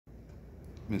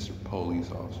Mr.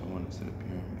 Police Officer want to sit up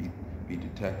here and be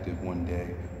detective one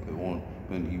day, but won't,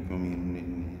 you feel me,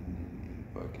 and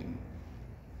fucking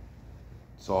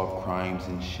solve crimes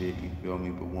and shit, you feel me,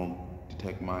 but won't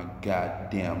detect my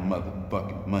goddamn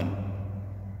motherfucking money.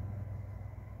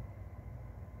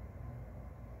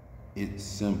 It's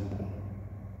simple.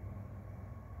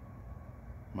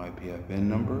 My PFN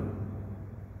number,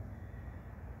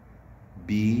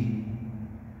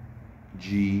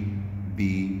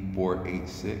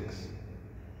 BGB486,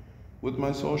 with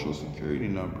my social security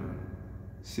number,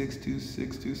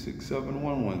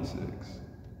 626267116.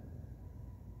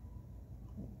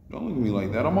 Don't look at me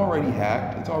like that. I'm already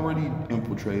hacked. It's already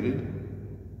infiltrated.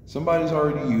 Somebody's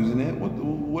already using it.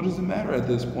 What does it matter at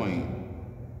this point?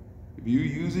 If you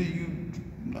use it,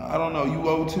 I don't know, you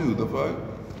owe too. The fuck?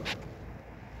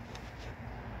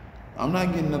 I'm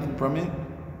not getting nothing from it.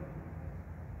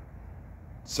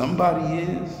 Somebody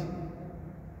is.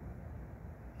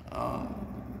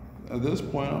 At this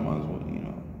point, I might as well,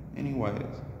 anyways.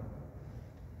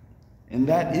 And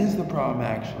that is the problem,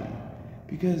 actually.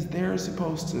 Because they're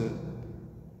supposed to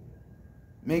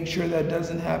make sure that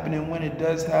doesn't happen, and when it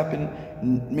does happen,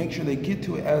 make sure they get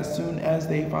to it as soon as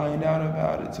they find out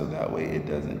about it, so that way it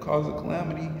doesn't cause a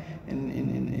calamity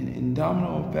and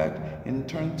domino effect and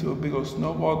turn into a big old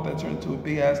snowball that turns into a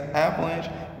big ass avalanche,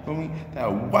 you feel me,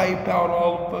 that wipe out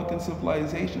all the fucking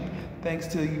civilization thanks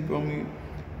to, you feel me,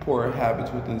 poor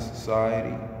habits within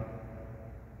society.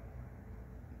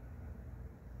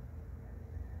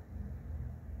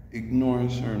 Ignoring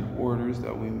certain orders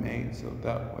that we made so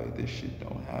that way this shit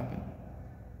don't happen.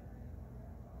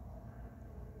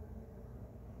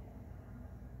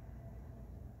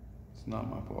 It's not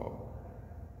my fault.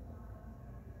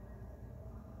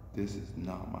 This is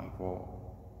not my fault.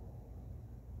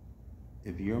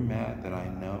 If you're mad that I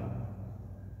know,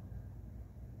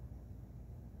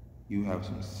 you have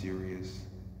some serious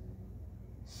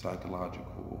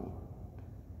psychological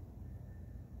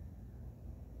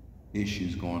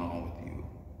issues going on with you.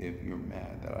 If you're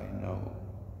mad that I know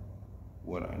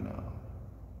what I know.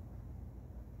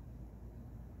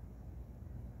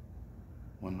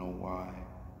 Wanna know why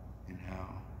and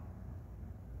how?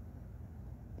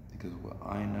 Because what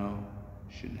I know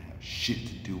shouldn't have shit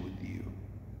to do with you.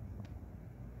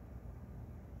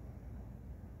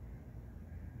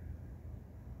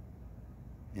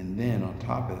 And then on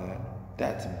top of that,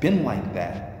 that's been like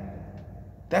that.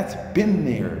 That's been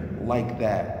there like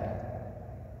that.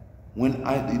 When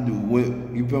I did what,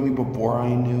 you feel me, before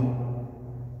I knew,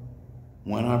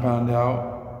 when I found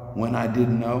out, when I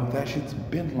didn't know, that shit's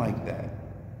been like that.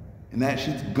 And that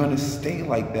shit's gonna stay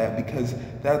like that because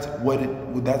that's what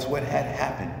had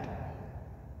happened.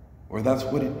 Or that's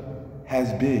what it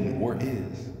has been or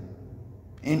is.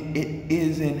 And it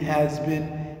is and has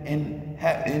been and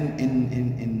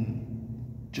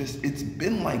just, it's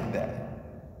been like that.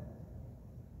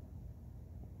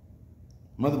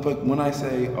 Motherfucker, when I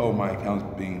say, oh, my account's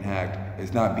being hacked,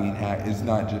 it's not being hacked, it's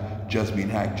not just being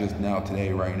hacked just now,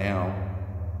 today, right now.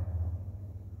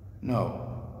 No.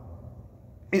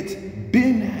 It's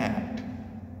been hacked.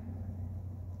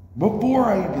 Before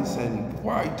I even said it,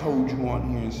 before I told you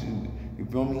on here, you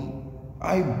feel me?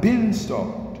 I've been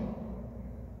stalked.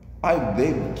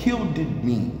 They've killed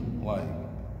me, like,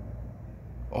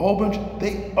 a whole bunch,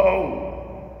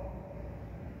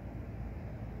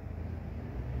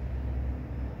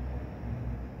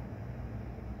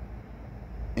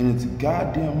 And it's a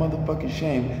goddamn motherfucking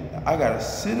shame that I gotta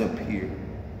sit up here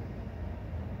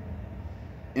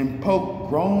and poke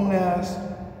grown-ass,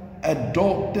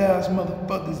 adult-ass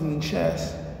motherfuckers in the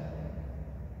chest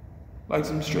like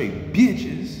some straight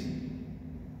bitches.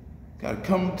 Gotta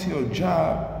come to your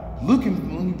job looking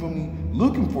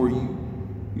for you.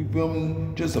 You feel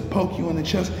me? Just to poke you in the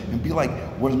chest and be like,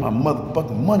 where's my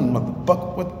motherfucking money,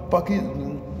 motherfucker? What the fuck is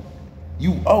it?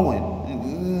 You owing.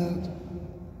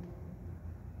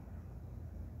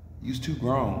 You's too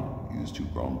grown. You's too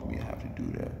grown for me to have to do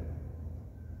that.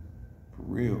 For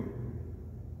real.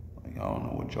 Like, I don't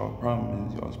know what y'all problem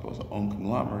is. Y'all supposed to own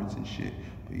conglomerates and shit.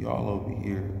 But y'all over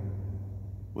here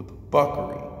with the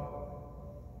fuckery.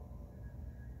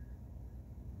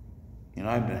 And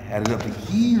I've been had it up to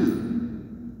here.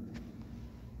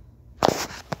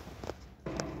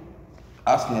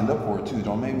 I stand up for it too.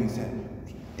 Don't make me stand.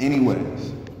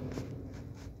 Anyways,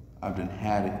 I've done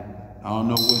had it. I don't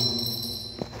know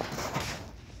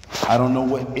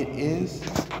what it is.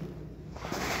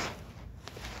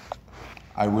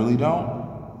 I really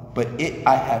don't. But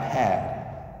I have had.